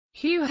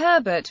Hugh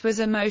Herbert was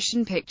a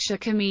motion picture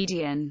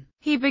comedian.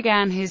 He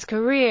began his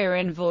career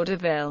in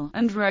vaudeville,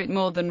 and wrote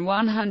more than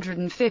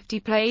 150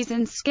 plays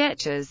and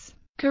sketches.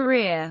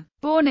 Career.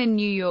 Born in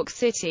New York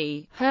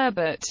City,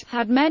 Herbert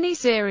had many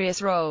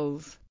serious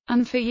roles,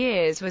 and for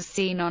years was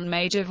seen on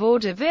major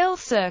vaudeville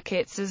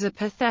circuits as a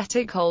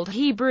pathetic old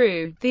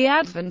Hebrew. The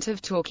advent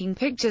of talking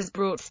pictures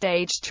brought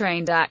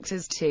stage-trained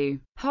actors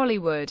to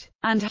Hollywood,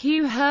 and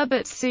Hugh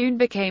Herbert soon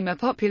became a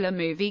popular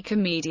movie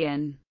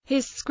comedian.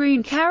 His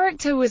screen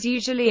character was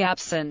usually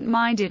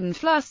absent-minded and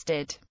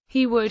flustered.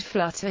 He would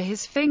flutter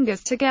his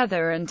fingers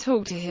together and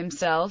talk to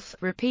himself,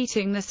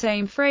 repeating the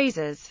same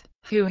phrases.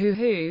 Hoo hoo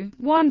hoo,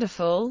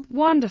 wonderful,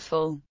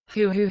 wonderful,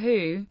 hoo hoo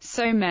hoo.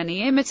 So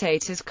many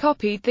imitators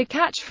copied the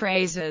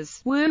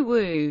catchphrases woo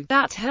woo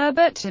that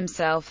Herbert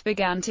himself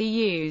began to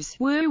use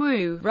woo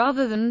woo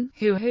rather than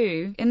hoo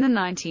hoo in the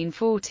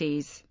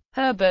 1940s.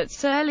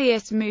 Herbert's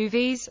earliest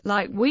movies,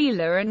 like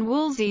Wheeler and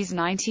Woolsey's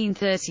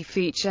 1930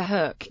 feature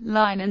Hook,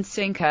 Line and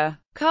Sinker,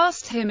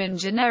 cast him in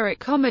generic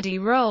comedy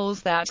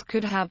roles that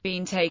could have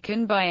been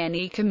taken by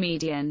any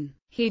comedian.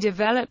 He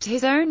developed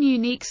his own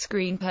unique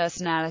screen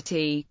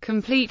personality,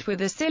 complete with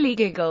a silly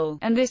giggle,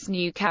 and this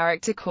new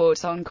character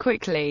caught on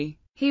quickly.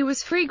 He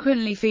was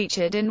frequently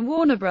featured in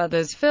Warner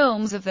Brothers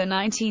films of the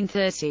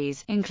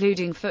 1930s,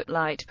 including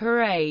Footlight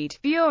Parade,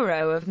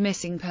 Bureau of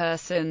Missing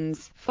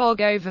Persons,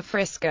 Fog Over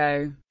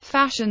Frisco,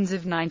 Fashions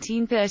of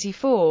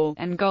 1934,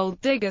 and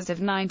Gold Diggers of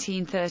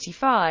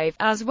 1935,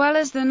 as well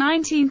as the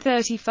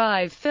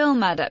 1935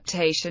 film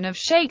adaptation of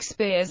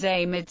Shakespeare's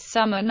A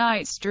Midsummer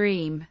Night's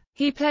Dream.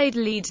 He played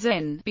leads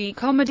in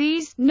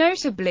B-comedies,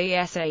 notably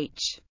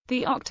S.H.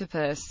 The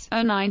Octopus,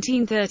 a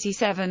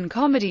 1937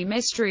 comedy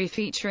mystery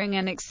featuring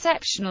an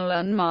exceptional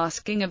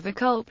unmasking of the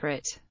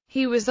culprit.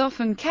 He was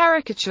often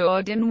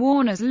caricatured in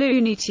Warner's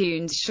Looney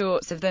Tunes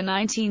shorts of the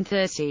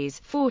 1930s,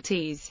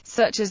 40s,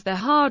 such as The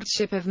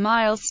Hardship of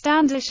Miles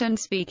Standish and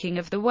Speaking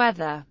of the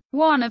Weather.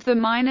 One of the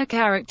minor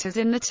characters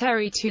in the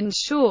Terry Toons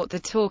short The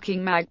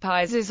Talking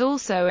Magpies is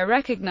also a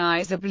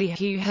recognizably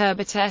Hugh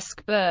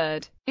Herbert-esque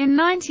bird. In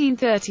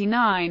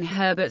 1939,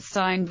 Herbert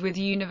signed with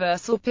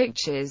Universal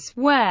Pictures,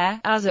 where,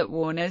 as at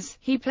Warner's,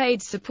 he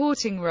played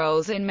supporting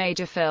roles in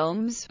major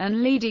films,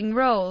 and leading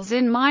roles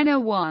in minor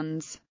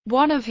ones.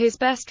 One of his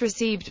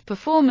best-received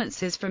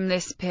performances from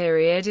this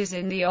period is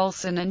in the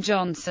Olsen and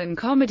Johnson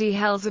comedy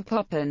Hell's a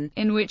Poppin',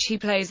 in which he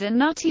plays a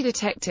nutty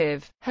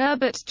detective.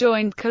 Herbert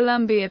joined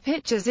Columbia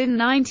Pictures in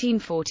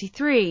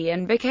 1943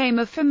 and became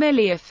a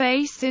familiar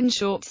face in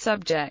short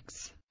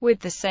subjects, with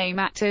the same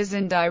actors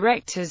and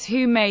directors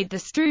who made the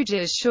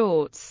Stooges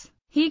shorts.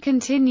 He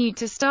continued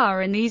to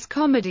star in these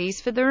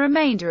comedies for the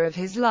remainder of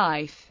his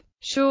life.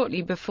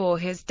 Shortly before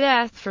his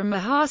death from a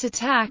heart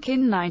attack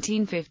in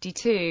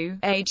 1952,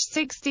 aged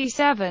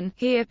 67,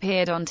 he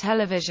appeared on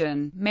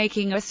television,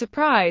 making a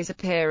surprise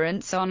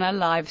appearance on a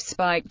live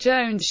Spike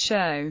Jones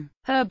show.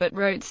 Herbert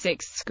wrote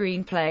 6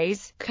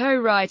 screenplays,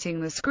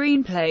 co-writing the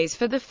screenplays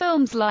for the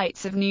films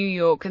Lights of New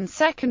York and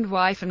Second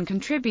Wife and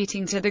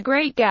contributing to The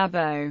Great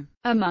Gabbo,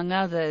 among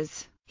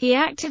others. He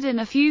acted in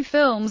a few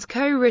films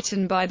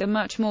co-written by the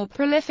much more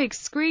prolific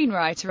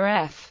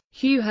screenwriter F.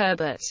 Hugh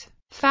Herbert.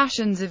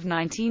 Fashions of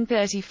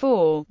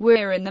 1934,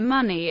 We're in the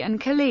Money and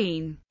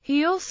Colleen.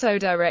 He also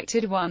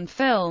directed one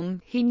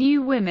film, He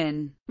Knew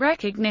Women.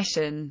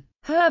 Recognition.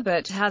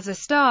 Herbert has a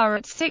star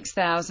at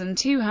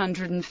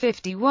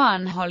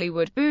 6251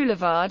 Hollywood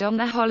Boulevard on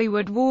the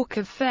Hollywood Walk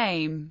of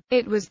Fame.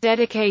 It was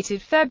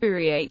dedicated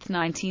February 8,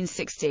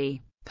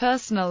 1960.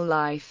 Personal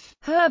life.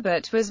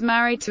 Herbert was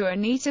married to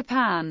Anita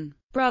Pan.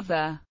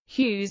 Brother.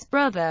 Hugh's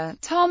brother,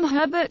 Tom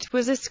Herbert,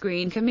 was a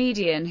screen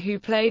comedian who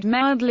played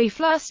mildly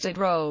flustered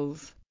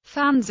roles.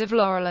 Fans of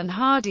Laurel and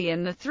Hardy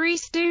and the Three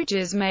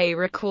Stooges may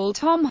recall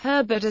Tom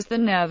Herbert as the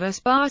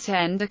nervous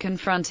bartender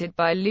confronted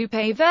by Lupe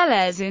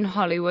Velez in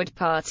Hollywood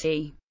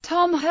Party.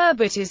 Tom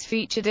Herbert is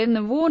featured in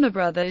the Warner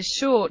Brothers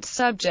short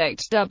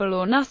subject Double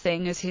or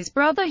Nothing as his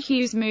brother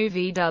Hugh's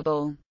movie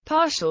Double.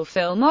 Partial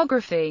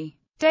filmography.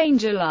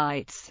 Danger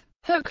Lights,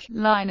 Hook,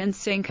 Line and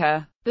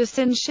Sinker, The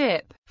Sin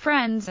Ship,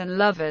 Friends and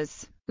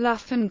Lovers,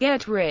 Laugh and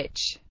Get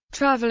Rich,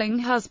 Traveling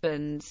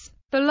Husbands,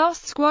 The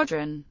Lost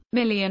Squadron, $1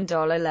 Million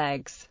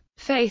Legs,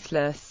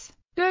 Faithless,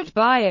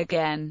 Goodbye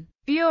Again,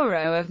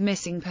 Bureau of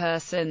Missing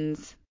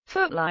Persons,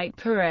 Footlight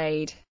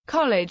Parade,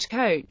 College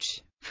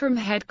Coach, From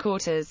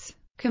Headquarters,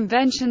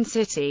 Convention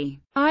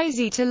City,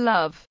 Easy to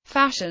Love,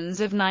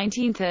 Fashions of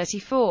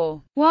 1934,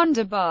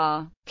 Wonder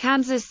Bar,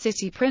 Kansas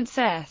City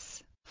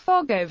Princess,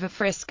 Fog Over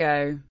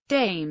Frisco,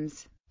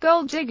 Dames,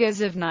 Gold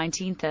Diggers of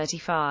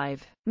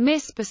 1935,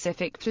 Miss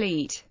Pacific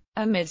Fleet,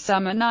 A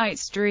Midsummer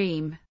Night's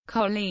Dream,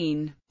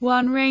 Colleen,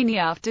 One Rainy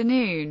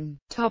Afternoon,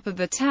 Top of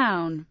the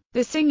Town,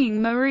 The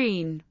Singing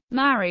Marine,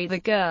 Marry the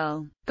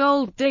Girl,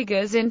 Gold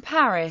Diggers in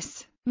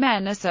Paris,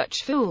 Men Are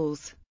Such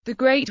Fools, The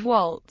Great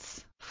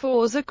Waltz,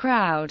 Four's a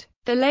Crowd,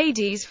 The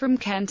Ladies from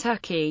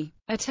Kentucky,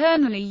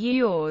 Eternally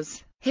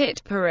Yours,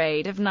 Hit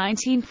Parade of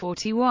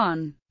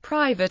 1941,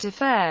 Private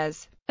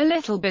Affairs, A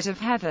Little Bit of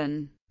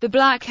Heaven, The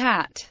Black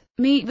Hat,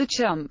 Meet the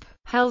Chump,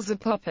 Hell's a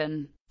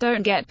Poppin',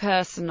 Don't get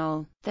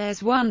personal.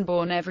 There's one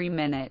born every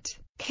minute.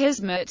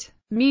 Kismet.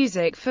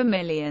 Music for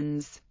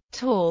millions.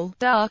 Tall,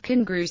 dark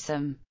and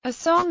gruesome. A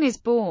song is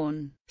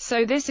born.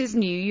 So this is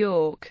New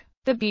York.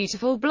 The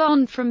beautiful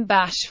blonde from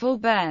Bashful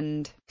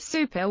Bend.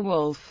 Super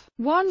Wolf.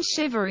 One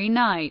shivery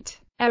night.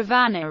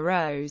 Havana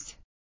Rose.